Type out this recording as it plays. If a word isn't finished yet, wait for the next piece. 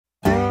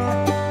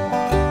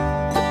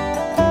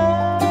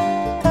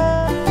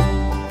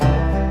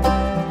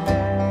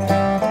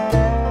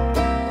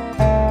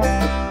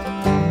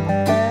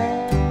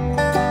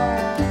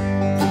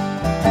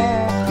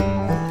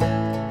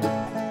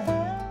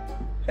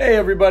Hey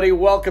everybody,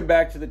 welcome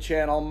back to the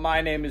channel.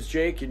 My name is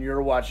Jake and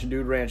you're watching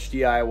Dude Ranch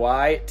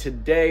DIY.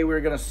 Today we're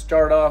going to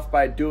start off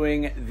by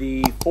doing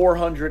the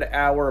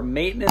 400-hour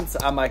maintenance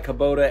on my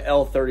Kubota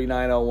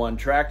L3901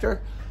 tractor.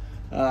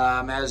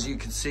 As you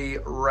can see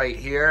right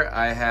here,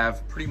 I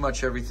have pretty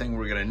much everything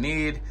we're going to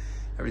need.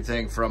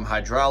 Everything from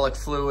hydraulic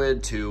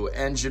fluid to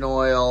engine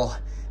oil,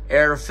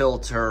 air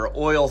filter,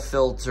 oil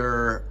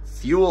filter,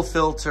 fuel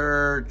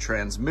filter,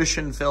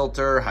 transmission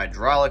filter,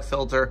 hydraulic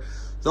filter,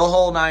 the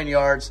whole 9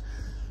 yards.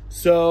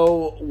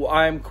 So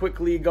I'm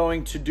quickly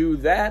going to do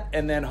that,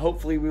 and then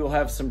hopefully we will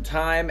have some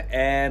time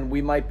and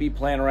we might be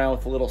playing around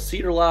with a little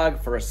cedar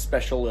log for a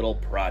special little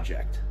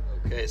project.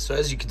 Okay, so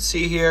as you can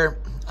see here,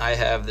 I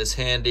have this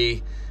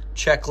handy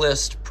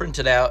checklist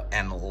printed out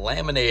and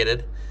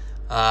laminated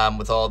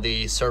with all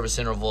the service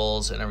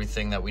intervals and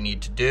everything that we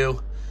need to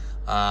do.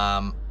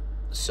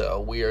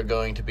 So we are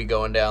going to be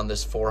going down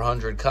this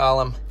 400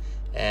 column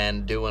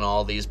and doing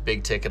all these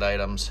big ticket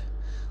items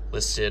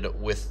listed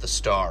with the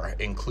star,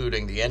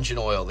 including the engine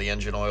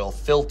oil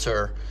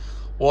filter,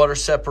 water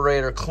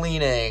separator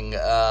cleaning,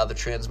 the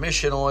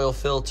transmission oil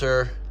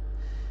filter,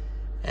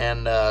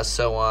 and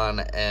so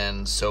on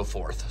and so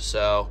forth.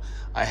 So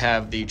I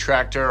have the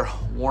tractor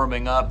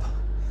warming up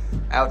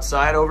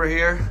outside over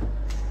here.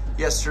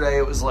 Yesterday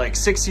it was like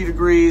 60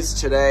 degrees.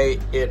 Today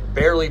it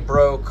barely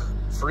broke,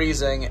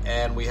 freezing,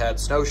 and we had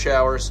snow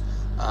showers.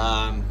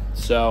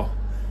 So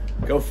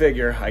go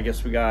figure. I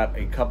guess we got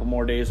a couple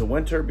more days of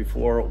winter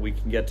before we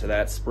can get to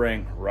that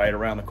spring right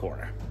around the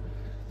corner.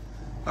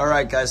 All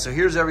right, guys, so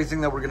here's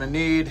everything that we're gonna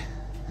need.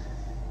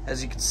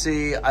 As you can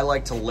see, I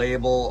like to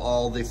label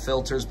all the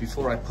filters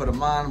before I put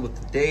them on with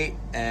the date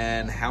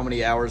and how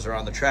many hours are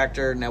on the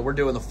tractor. Now we're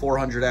doing the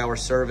 400-hour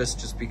service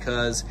just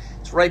because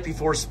it's right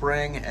before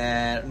spring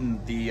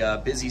and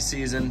the busy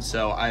season,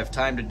 so I have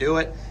time to do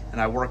it, and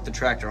I work the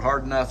tractor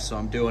hard enough, so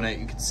I'm doing it.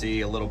 You can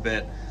see a little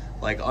bit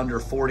like under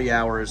 40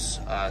 hours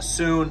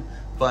soon,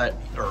 or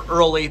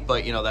early,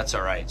 but you know, that's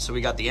all right. So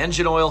we got the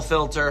engine oil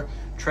filter,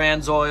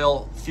 trans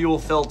oil, fuel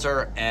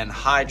filter, and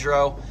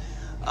hydro.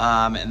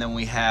 And then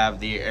we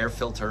have the air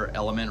filter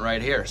element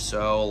right here.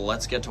 So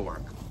let's get to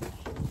work.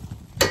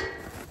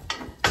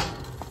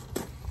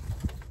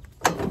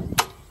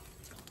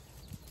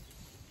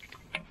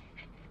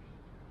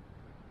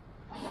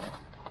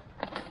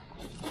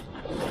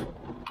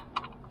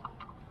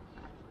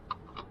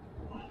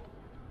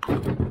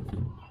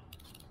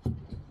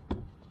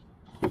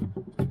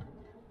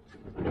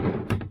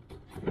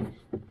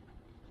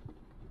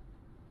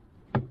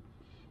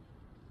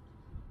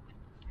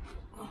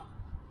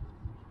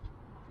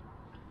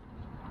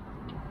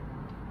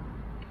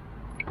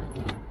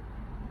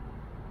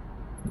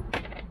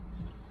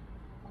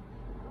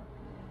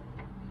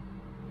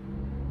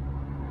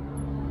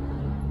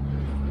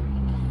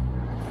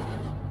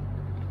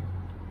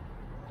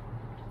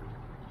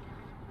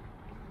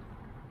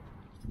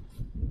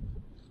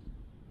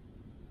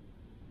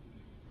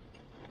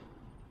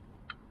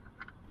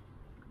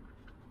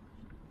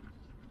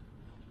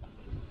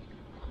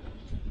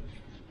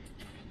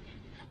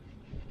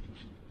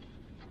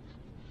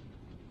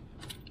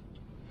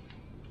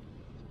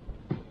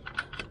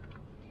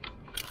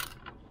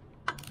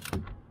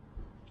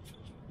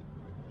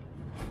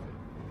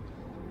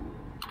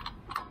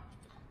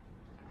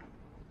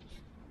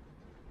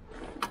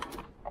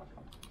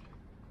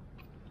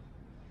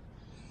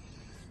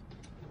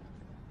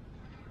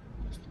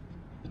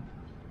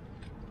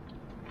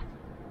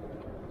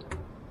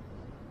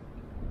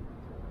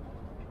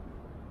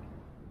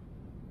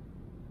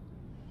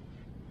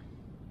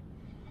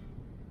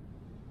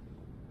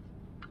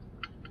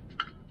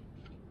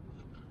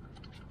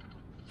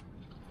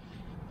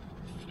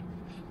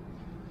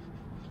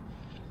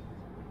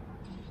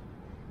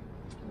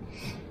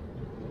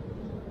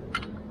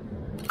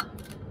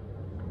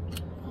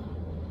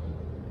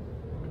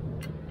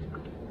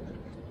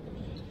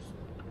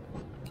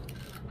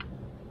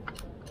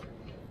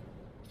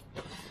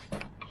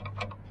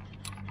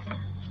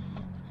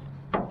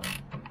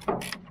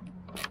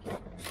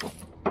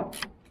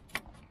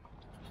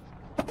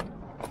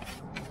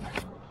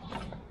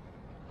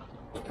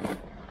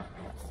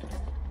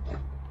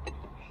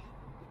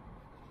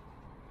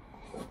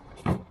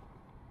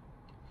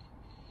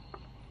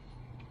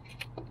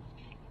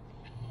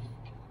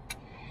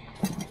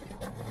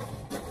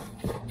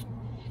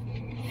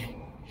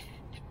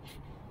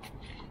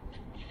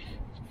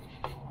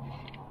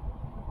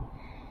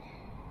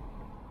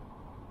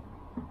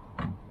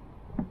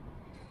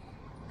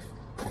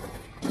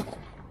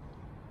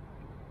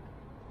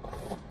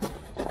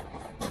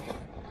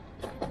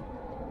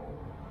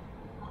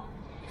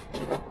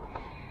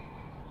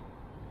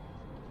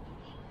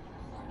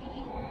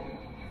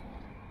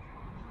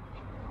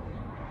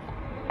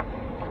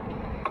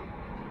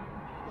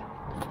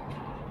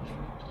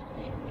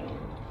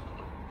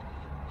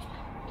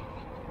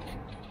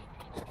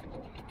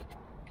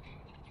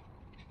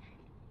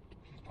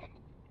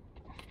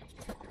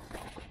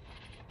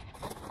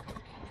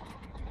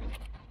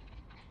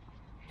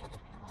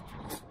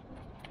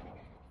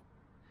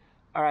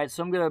 All right,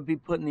 so I'm gonna be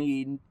putting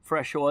the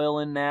fresh oil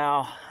in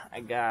now. I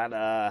got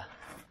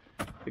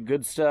the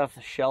good stuff,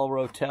 the Shell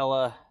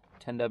Rotella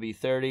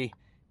 10W30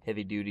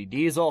 heavy duty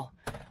diesel.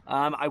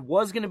 I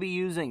was gonna be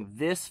using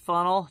this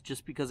funnel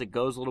just because it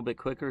goes a little bit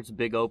quicker. It's a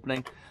big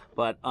opening,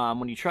 but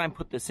when you try and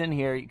put this in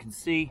here, you can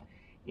see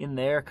in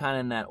there, kind of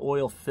in that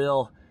oil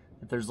fill,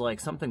 that there's like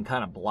something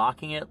kind of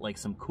blocking it, like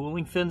some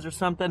cooling fins or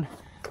something.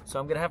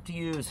 So I'm gonna have to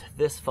use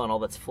this funnel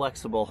that's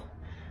flexible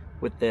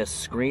with this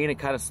screen. It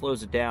kind of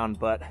slows it down,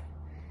 but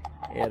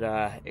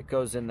it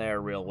goes in there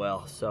real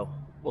well, so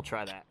we'll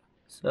try that.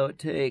 So it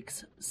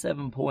takes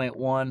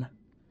 7.1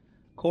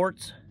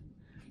 quarts.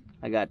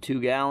 I got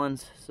 2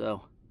 gallons,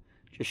 so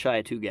just shy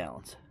of 2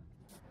 gallons.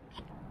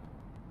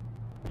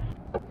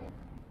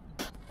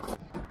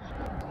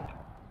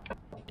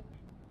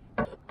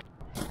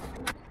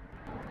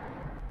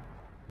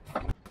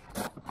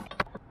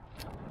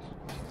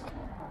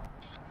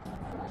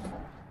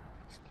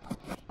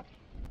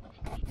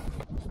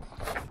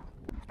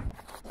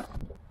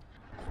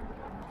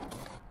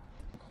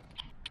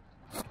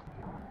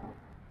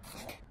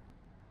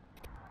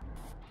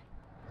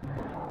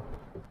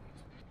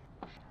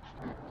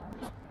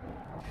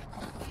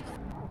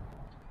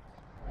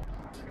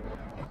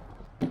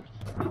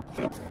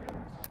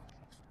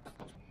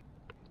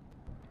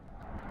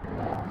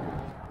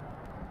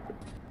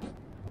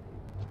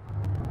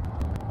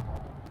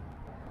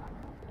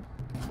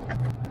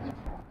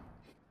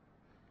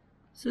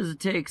 Says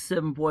it takes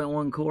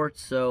 7.1 quarts,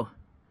 so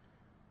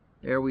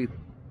there we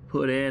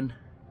put in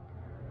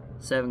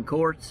 7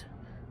 quarts.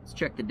 Let's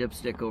check the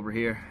dipstick over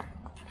here.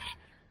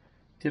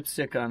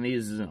 Dipstick on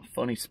these is in a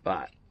funny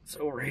spot. It's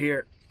over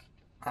here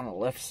on the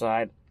left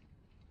side,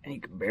 and you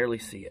can barely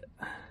see it.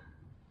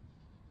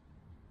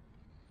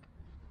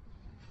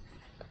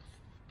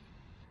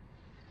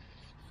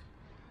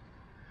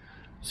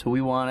 So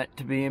we want it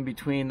to be in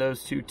between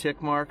those 2 tick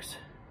marks,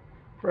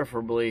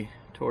 preferably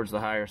towards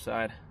the higher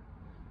side.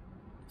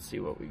 Let's see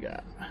what we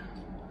got.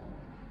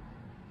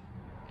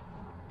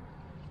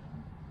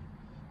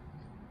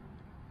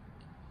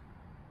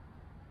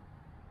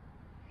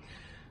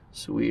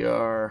 So we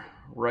are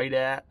right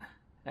at,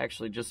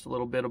 actually just a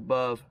little bit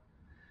above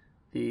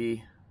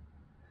the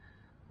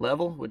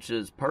level, which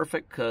is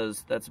perfect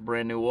because that's a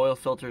brand new oil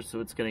filter,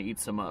 so it's going to eat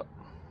some up.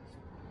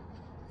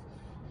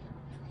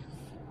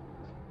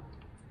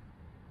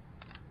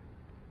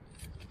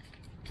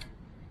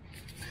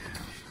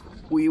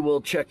 We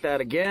will check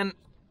that again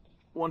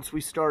once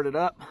we start it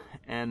up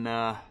and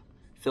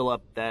fill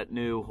up that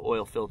new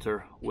oil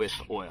filter with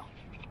oil.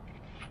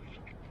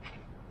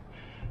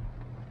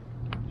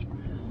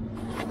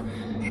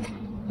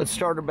 Let's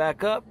start her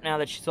back up now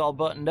that she's all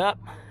buttoned up,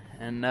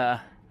 and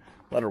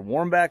let her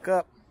warm back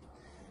up,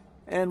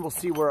 and we'll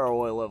see where our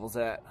oil level's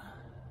at.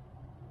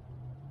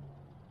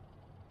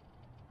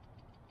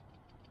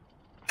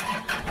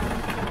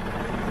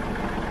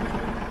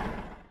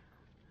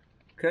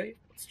 Okay,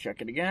 let's check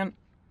it again.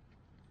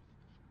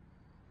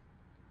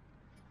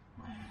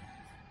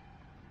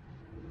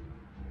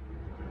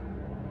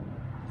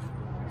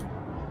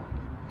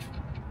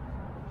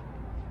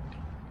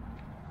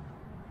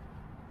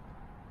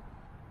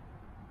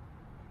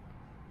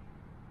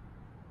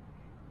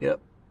 Yep,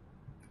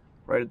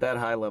 right at that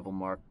high level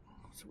mark,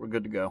 so we're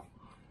good to go.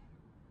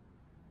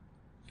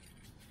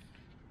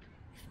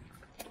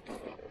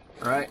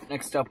 All right,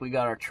 next up we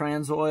got our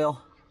trans oil.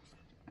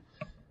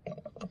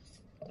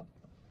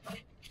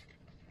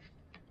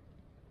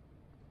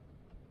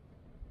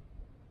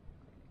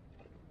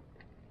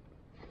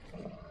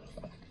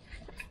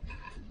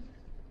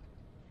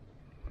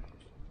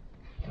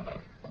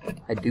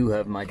 I do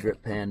have my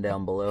drip pan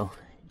down below,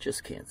 you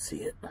just can't see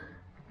it.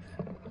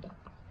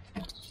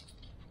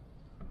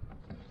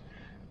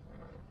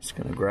 Just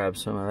gonna grab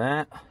some of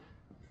that,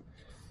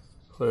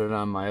 put it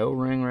on my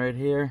O-ring right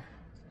here.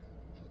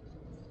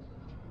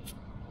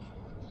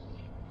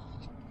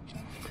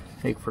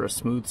 Make for a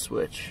smooth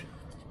switch.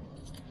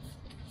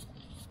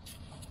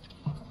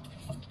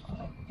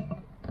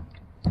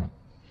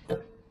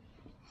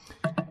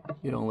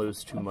 You don't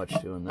lose too much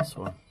doing this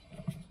one.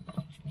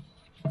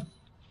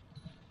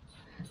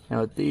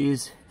 Now with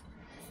these,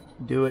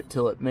 do it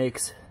till it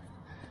makes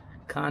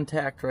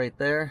contact right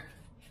there,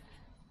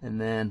 and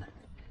then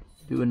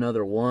do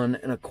another 1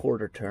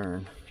 1/4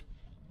 turn.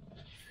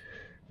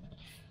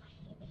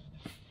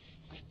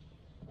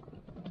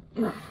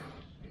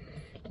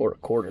 Or a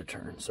 1/4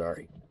 turn,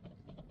 sorry.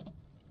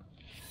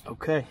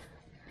 Okay.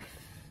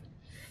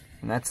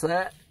 And that's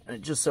that. And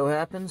it just so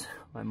happens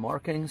my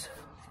markings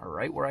are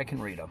right where I can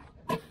read them.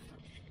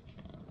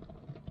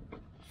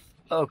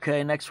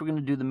 Okay, next we're going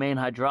to do the main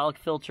hydraulic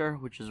filter,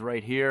 which is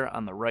right here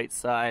on the right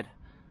side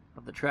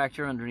of the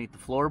tractor underneath the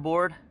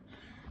floorboard.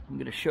 I'm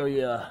going to show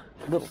you a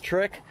little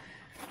trick.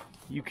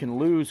 You can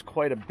lose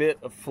quite a bit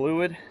of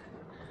fluid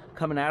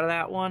coming out of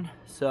that one.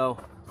 So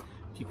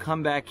if you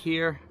come back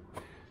here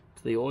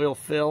to the oil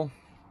fill,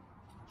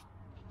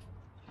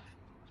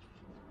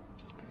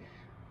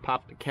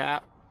 pop the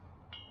cap,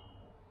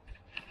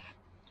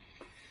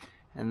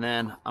 And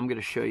then I'm going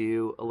to show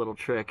you a little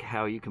trick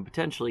how you can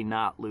potentially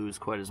not lose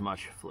quite as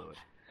much fluid.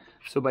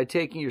 So by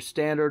taking your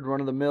standard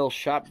run-of-the-mill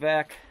shop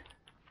vac,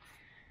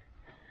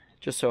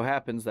 just so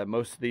happens that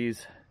most of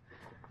these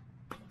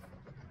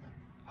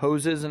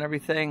hoses and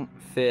everything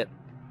fit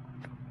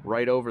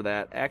right over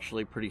that,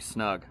 actually pretty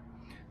snug.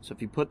 So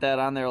if you put that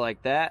on there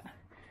like that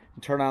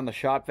and turn on the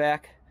shop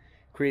vac,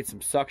 create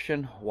some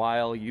suction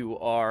while you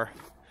are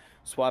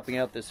swapping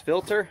out this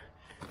filter,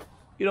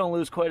 you don't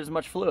lose quite as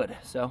much fluid.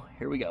 So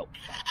here we go.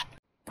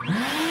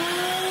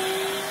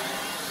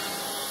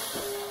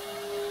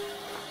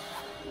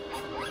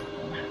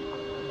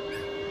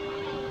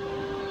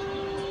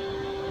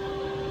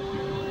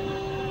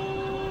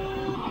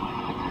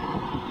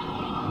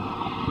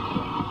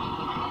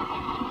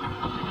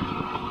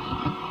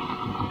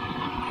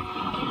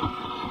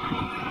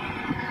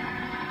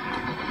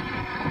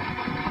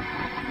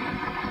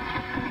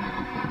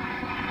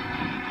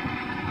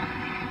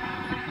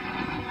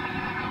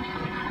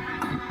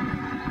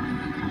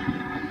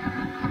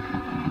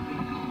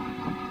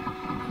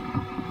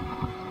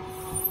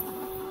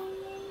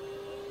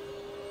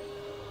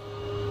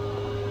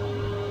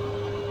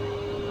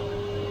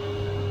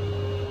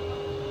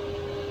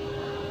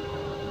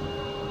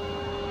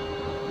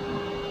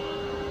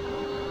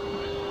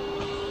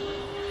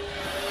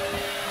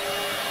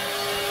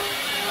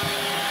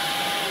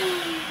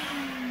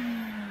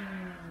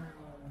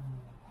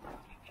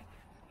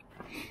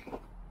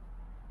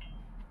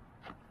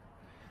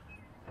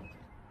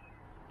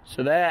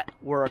 So that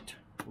worked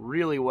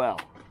really well.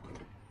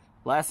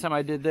 Last time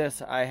I did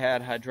this, I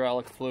had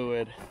hydraulic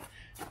fluid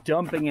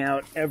dumping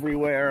out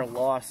everywhere,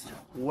 lost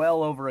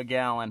well over a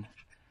gallon.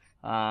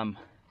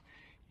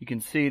 You can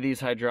see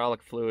these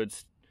hydraulic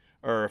fluids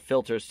or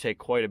filters take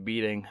quite a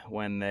beating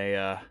when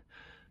they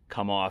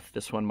come off.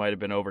 This one might have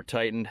been over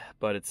tightened,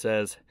 but it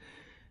says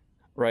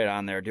right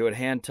on there, do it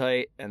hand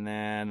tight and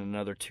then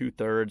another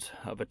 2/3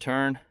 of a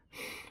turn.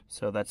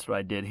 So that's what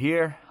I did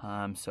here.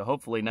 So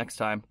hopefully next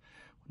time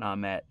when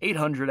I'm at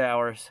 800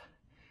 hours,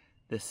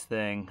 this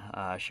thing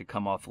should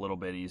come off a little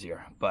bit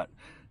easier, but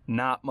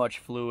not much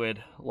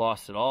fluid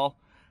lost at all.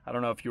 I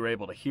don't know if you were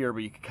able to hear,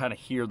 but you could kind of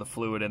hear the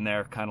fluid in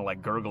there, kind of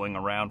like gurgling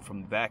around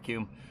from the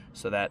vacuum.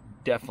 So that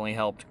definitely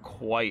helped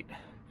quite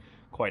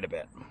a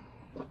bit.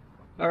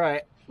 All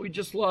right, we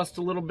just lost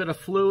a little bit of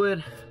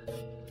fluid,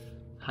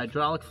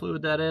 hydraulic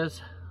fluid that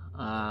is,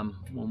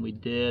 when we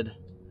did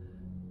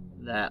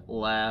that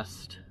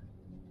last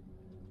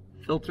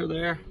filter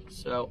there.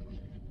 So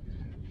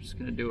I'm just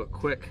gonna do a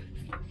quick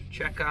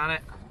check on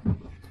it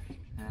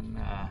and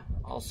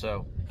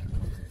also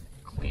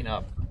clean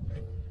up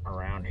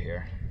around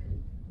here.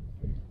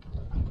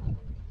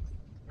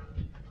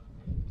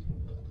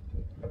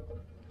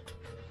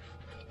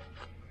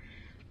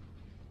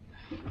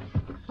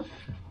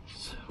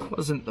 So it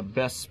wasn't the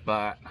best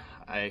spot,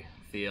 I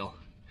feel,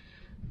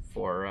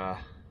 for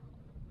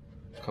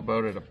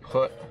Kubota to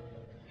put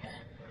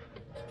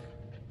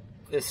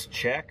this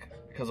check,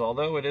 because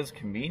although it is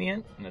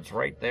convenient and it's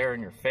right there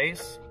in your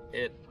face,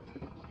 it's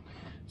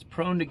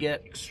prone to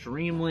get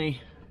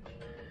extremely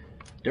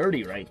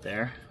dirty right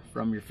there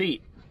from your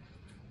feet.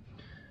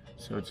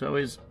 So it's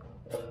always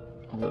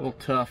a little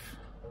tough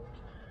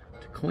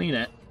to clean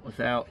it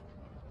without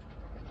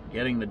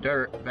getting the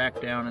dirt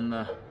back down in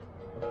the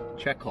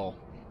check hole.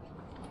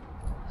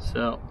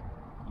 So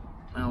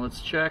now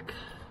let's check.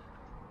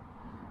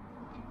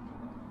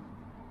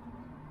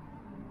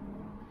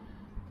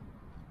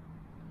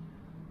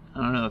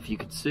 I don't know if you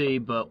could see,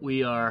 but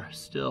we are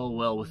still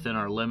well within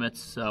our limits,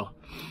 so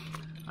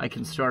I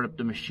can start up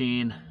the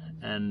machine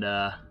and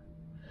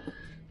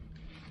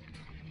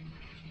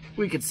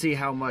we can see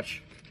how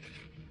much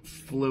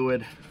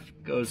fluid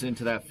goes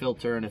into that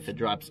filter and if it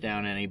drops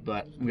down any,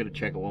 but I'm gonna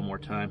check it one more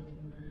time.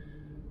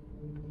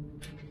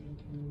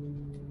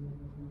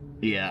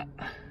 Yeah,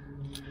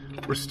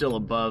 we're still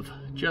above,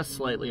 just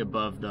slightly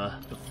above the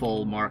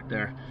full mark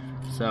there.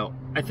 So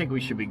I think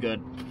we should be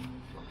good.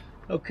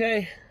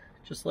 Okay,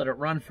 just let it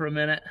run for a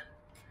minute.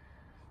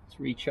 Let's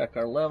recheck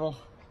our level.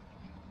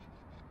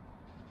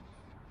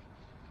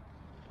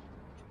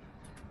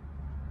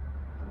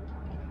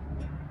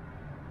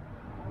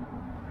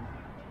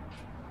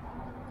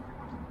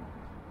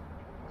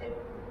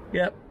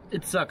 Yep,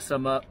 it sucks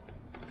some up.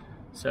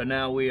 So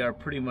now we are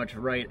pretty much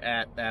right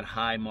at that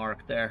high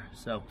mark there.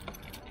 So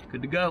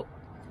good to go.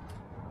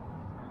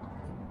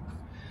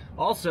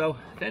 Also,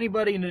 if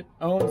anybody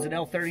owns an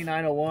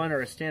L3901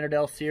 or a standard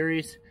L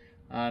series,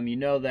 you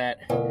know that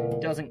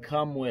it doesn't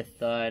come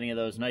with any of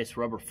those nice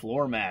rubber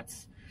floor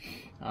mats.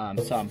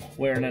 So I'm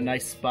wearing a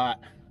nice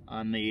spot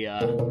on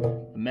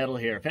the metal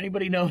here. If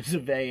anybody knows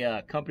of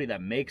a company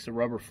that makes a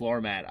rubber floor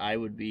mat, I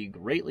would be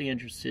greatly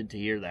interested to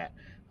hear that.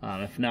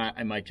 If not,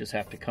 I might just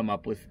have to come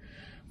up with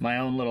my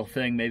own little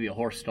thing, maybe a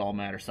horse stall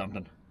mat or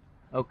something.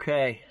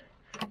 Okay,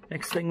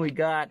 next thing we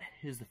got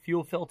is the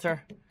fuel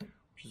filter,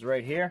 which is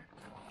right here.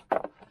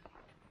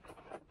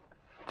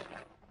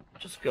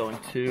 Just going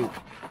to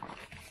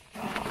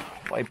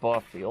wipe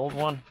off the old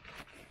one.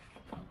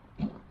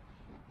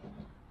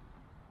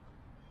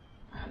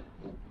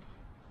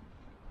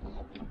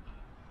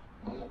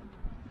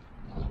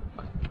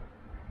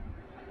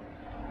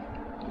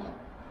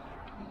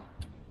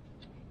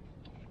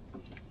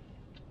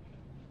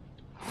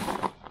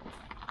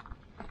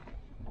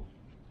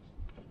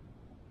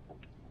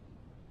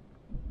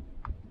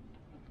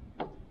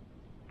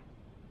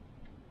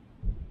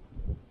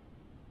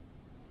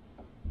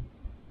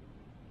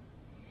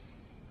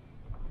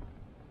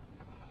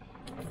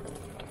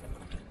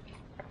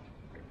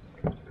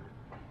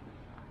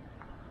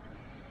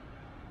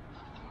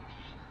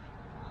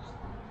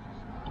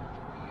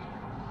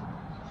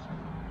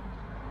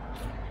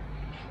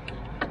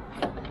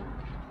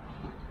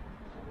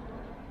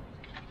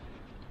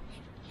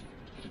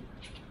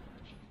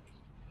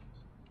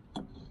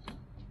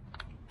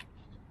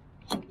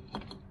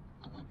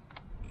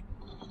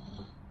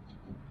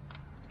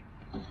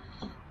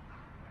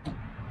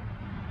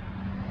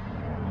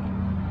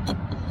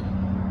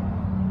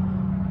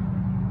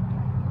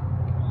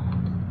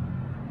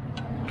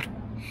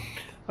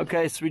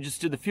 Okay, so we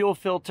just did the fuel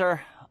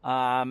filter.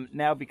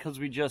 Now, because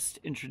we just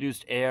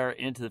introduced air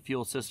into the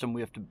fuel system,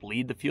 we have to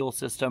bleed the fuel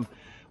system,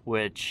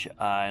 which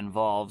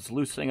involves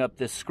loosening up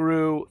this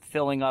screw,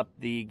 filling up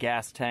the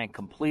gas tank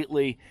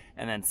completely,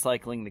 and then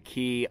cycling the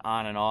key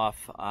on and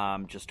off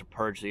just to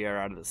purge the air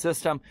out of the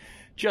system.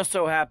 Just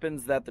so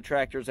happens that the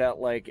tractor's at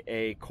like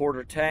a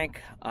quarter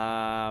tank.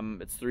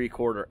 It's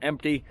 3/4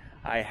 empty.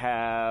 I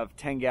have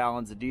 10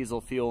 gallons of diesel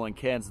fuel in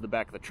cans in the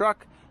back of the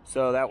truck,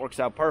 so that works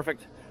out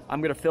perfect. I'm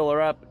gonna fill her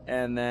up,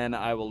 and then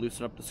I will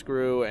loosen up the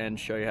screw and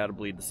show you how to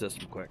bleed the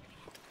system quick.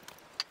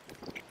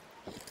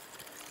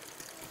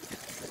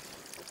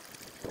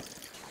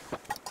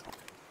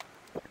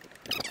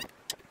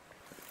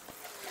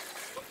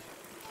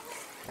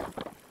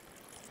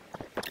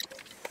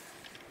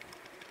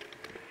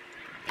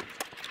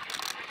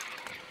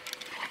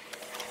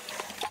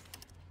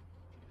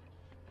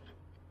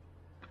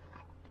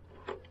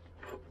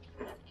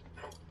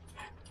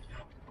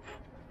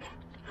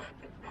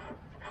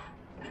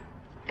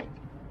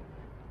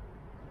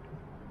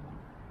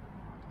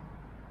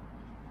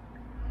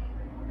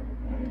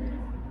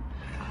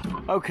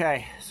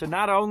 Okay, so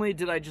not only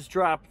did I just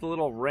drop the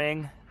little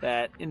ring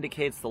that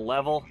indicates the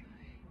level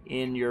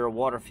in your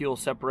water fuel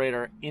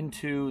separator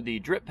into the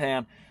drip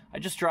pan, I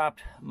just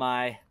dropped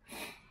my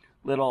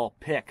little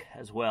pick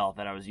as well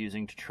that I was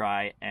using to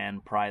try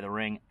and pry the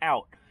ring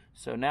out.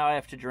 So now I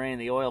have to drain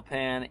the oil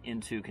pan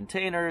into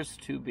containers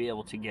to be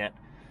able to get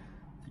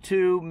the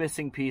two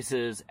missing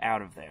pieces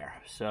out of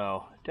there.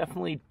 So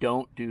definitely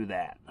don't do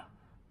that.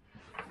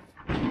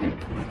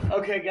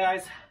 Okay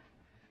guys,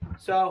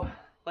 so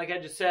like I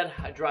just said,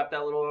 I dropped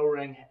that little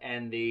O-ring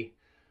and the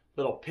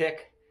little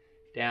pick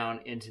down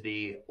into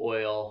the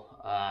oil,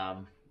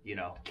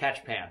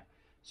 catch pan.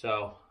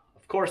 So,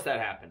 of course that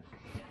happened.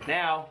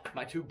 Now,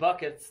 my two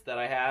buckets that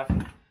I have,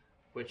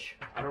 which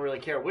I don't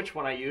really care which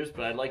one I use,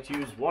 but I'd like to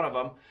use one of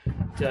them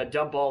to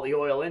dump all the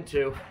oil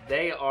into,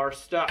 they are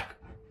stuck.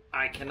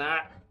 I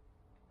cannot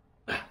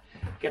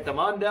get them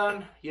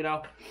undone. You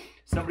know,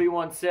 somebody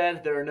once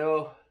said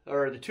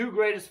the two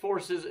greatest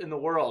forces in the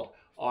world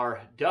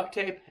are duct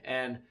tape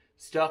and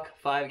stuck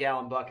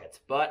 5-gallon buckets,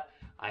 but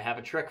I have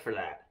a trick for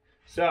that.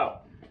 So,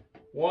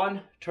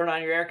 one, turn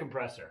on your air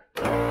compressor.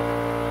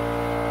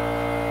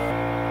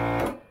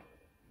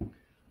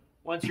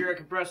 Once your air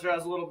compressor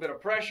has a little bit of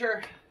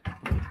pressure,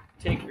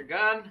 take your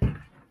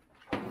gun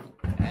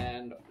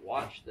and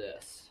watch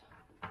this.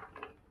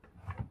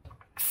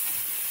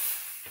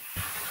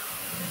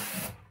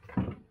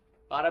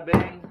 Bada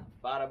bing,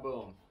 bada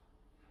boom.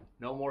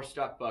 No more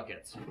stuck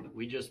buckets.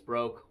 We just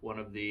broke one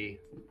of the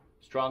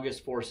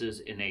strongest forces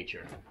in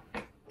nature.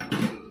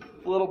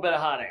 A little bit of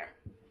hot air.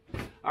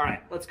 All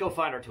right, let's go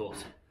find our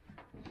tools.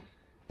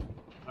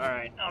 All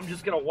right, I'm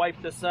just gonna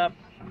wipe this up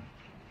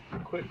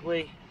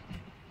quickly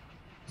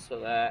so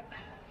that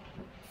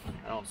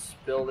I don't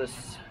spill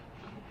this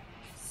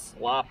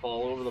slop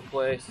all over the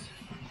place.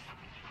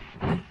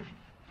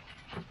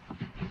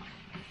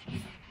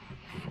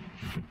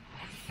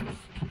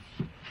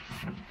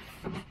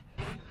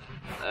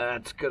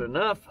 That's good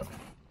enough.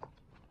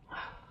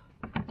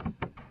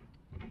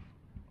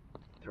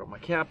 Throw my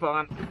cap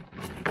on.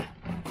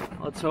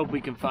 Let's hope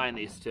we can find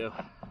these two.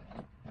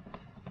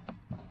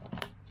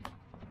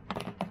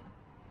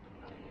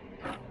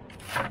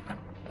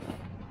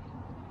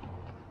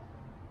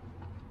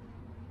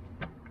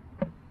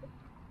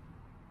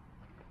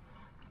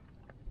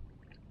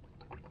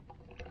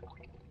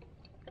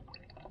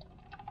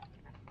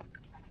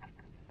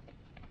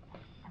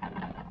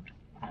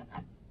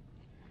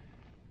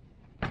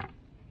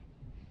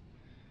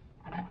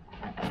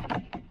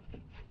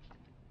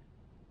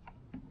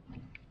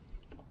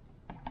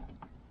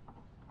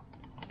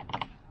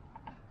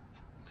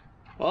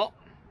 Well,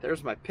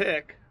 there's my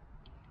pick.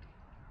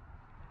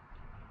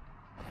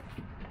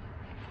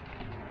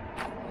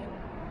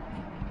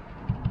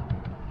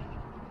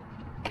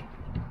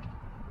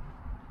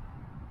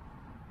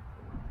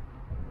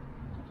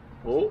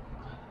 Oh.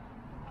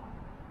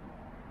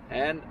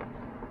 And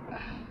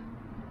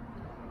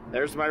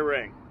there's my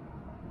ring.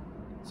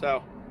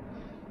 So,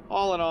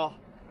 all in all,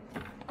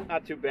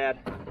 not too bad.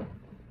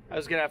 I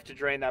was gonna have to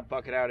drain that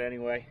bucket out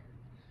anyway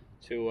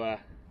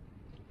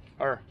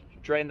or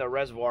drain the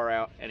reservoir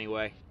out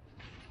anyway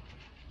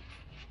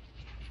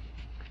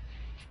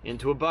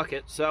into a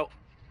bucket. So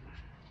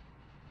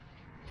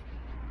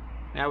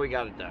now we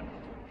got it done.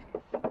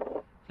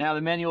 Now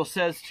the manual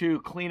says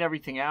to clean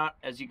everything out.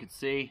 As you can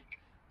see,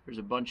 there's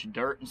a bunch of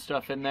dirt and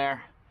stuff in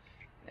there,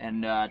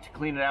 and to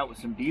clean it out with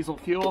some diesel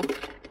fuel.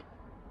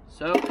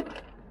 So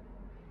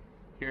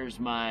here's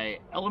my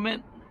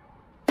element.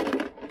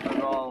 Got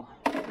it all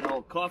in an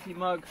old coffee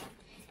mug,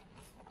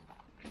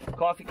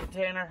 coffee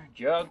container,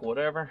 jug,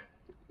 whatever.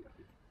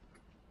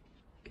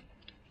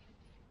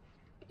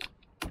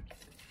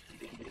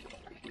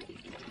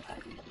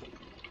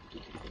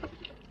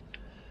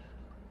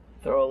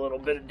 Throw a little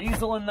bit of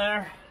diesel in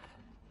there.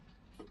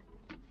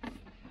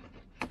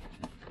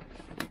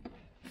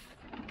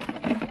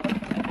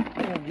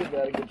 And give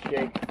that a good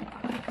shake.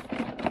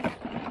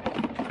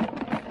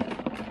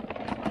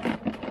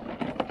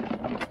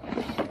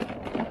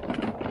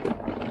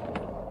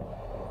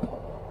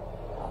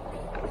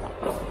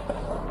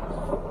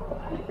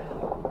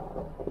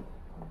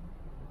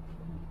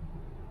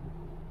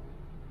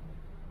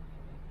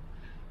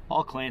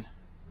 clean.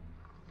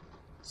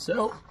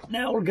 So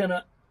now we're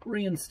gonna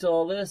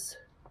reinstall this.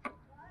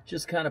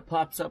 Just kind of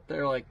pops up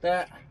there like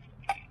that.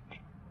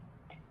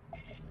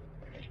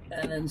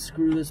 And then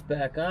screw this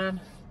back on.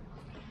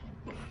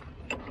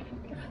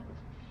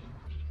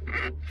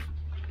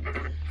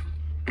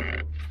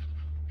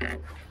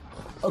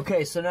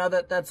 Okay, so now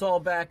that that's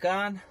all back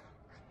on,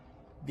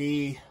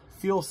 the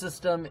fuel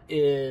system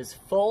is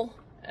full.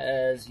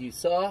 As you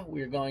saw,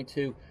 we're going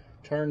to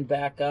turn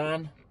back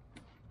on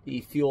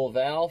the fuel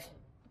valve,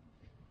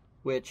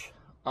 which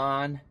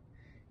on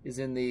is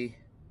in the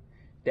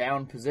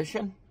down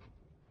position.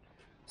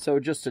 So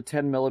just a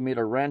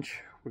 10mm wrench,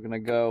 we're gonna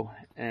go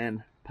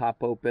and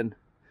pop open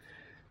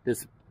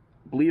this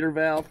bleeder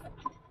valve,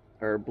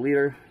 or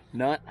bleeder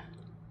nut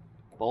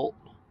bolt.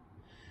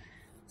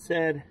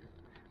 Said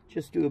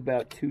just do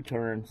about 2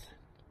 turns.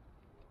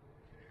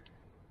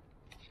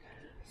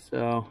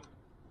 So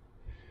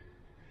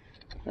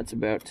that's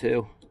about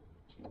 2.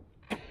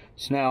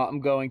 So now I'm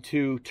going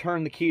to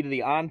turn the key to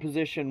the on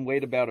position,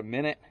 wait about a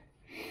minute,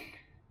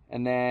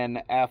 and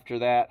then after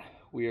that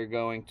we are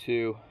going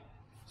to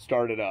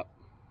start it up.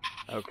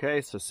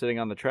 Okay, so sitting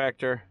on the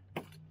tractor,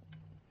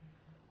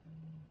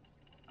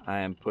 I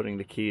am putting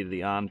the key to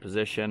the on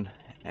position,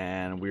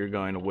 and we're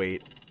going to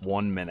wait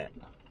 1 minute.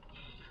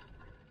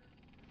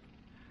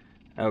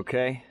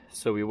 Okay,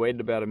 so we waited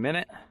about a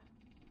minute.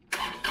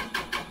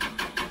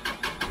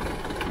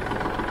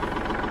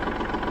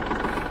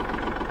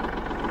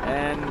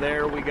 And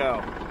there we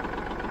go.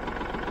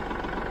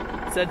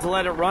 It said to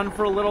let it run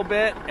for a little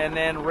bit and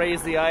then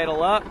raise the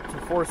idle up to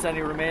force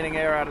any remaining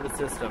air out of the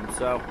system.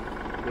 So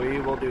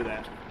we will do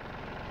that.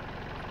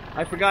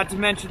 I forgot to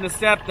mention the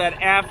step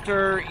that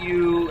after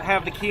you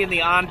have the key in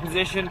the on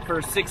position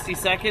for 60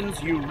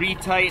 seconds, you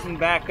retighten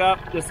back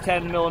up this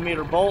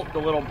 10mm bolt, the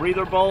little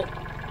breather bolt,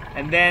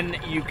 and then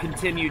you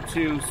continue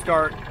to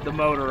start the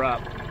motor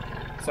up.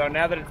 So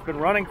now that it's been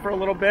running for a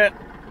little bit,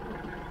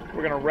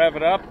 we're gonna rev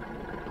it up.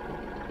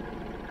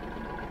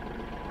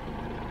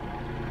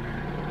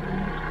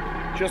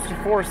 Just to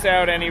force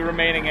out any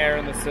remaining air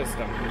in the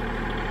system.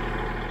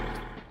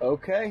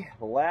 Okay,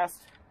 the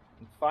last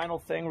and final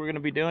thing we're gonna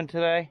be doing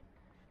today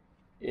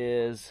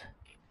is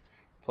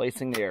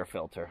replacing the air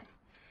filter,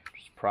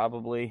 which is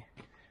probably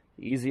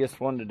the easiest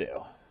one to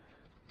do.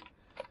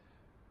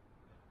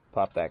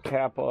 Pop that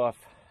cap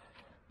off.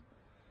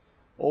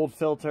 Old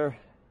filter,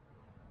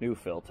 new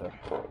filter.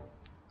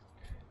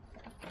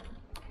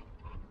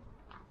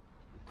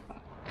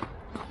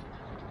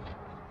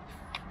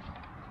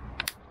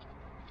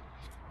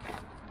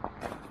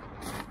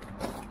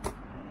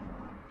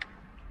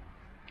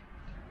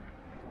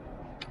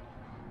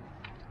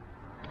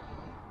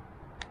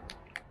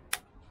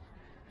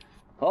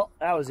 Well,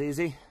 that was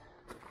easy.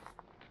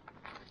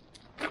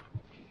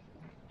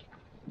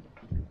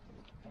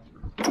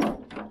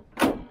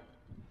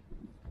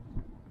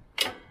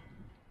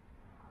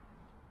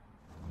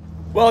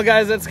 Well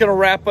guys, that's gonna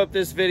wrap up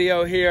this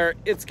video here.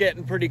 It's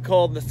getting pretty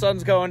cold, the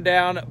sun's going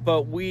down,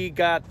 but we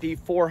got the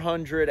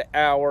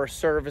 400-hour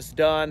service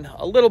done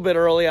a little bit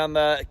early on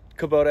the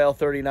Kubota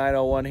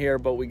L3901 here,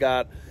 but we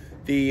got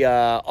the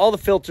all the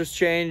filters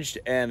changed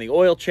and the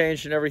oil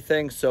changed and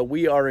everything, so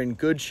we are in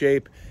good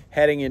shape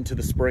heading into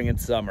the spring and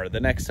summer. The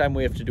next time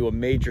we have to do a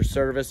major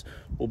service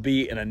will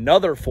be in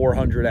another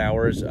 400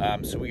 hours,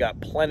 so we got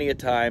plenty of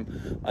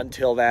time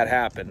until that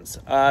happens.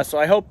 So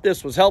I hope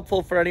this was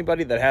helpful for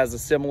anybody that has a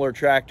similar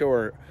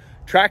tractor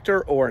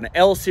or an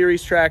L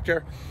series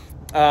tractor,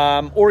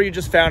 or you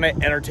just found it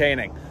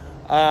entertaining.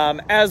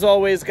 As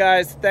always,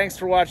 guys, thanks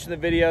for watching the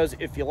videos.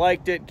 If you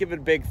liked it, give it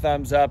a big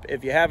thumbs up.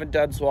 If you haven't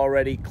done so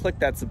already, click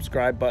that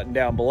subscribe button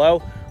down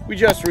below. We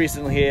just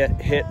recently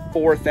hit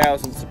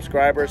 4,000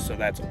 subscribers, so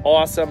that's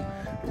awesome.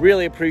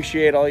 Really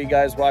appreciate all you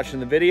guys watching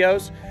the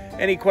videos.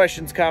 Any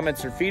questions,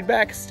 comments, or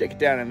feedback, stick it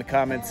down in the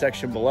comments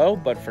section below.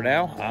 But for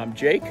now, I'm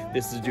Jake.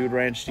 This is Dude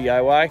Ranch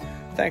DIY.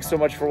 Thanks so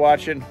much for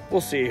watching.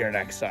 We'll see you here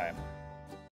next time.